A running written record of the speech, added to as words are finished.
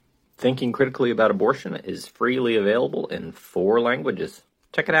Thinking Critically About Abortion is freely available in 4 languages.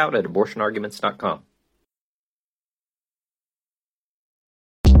 Check it out at abortionarguments.com.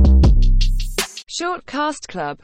 Shortcast Club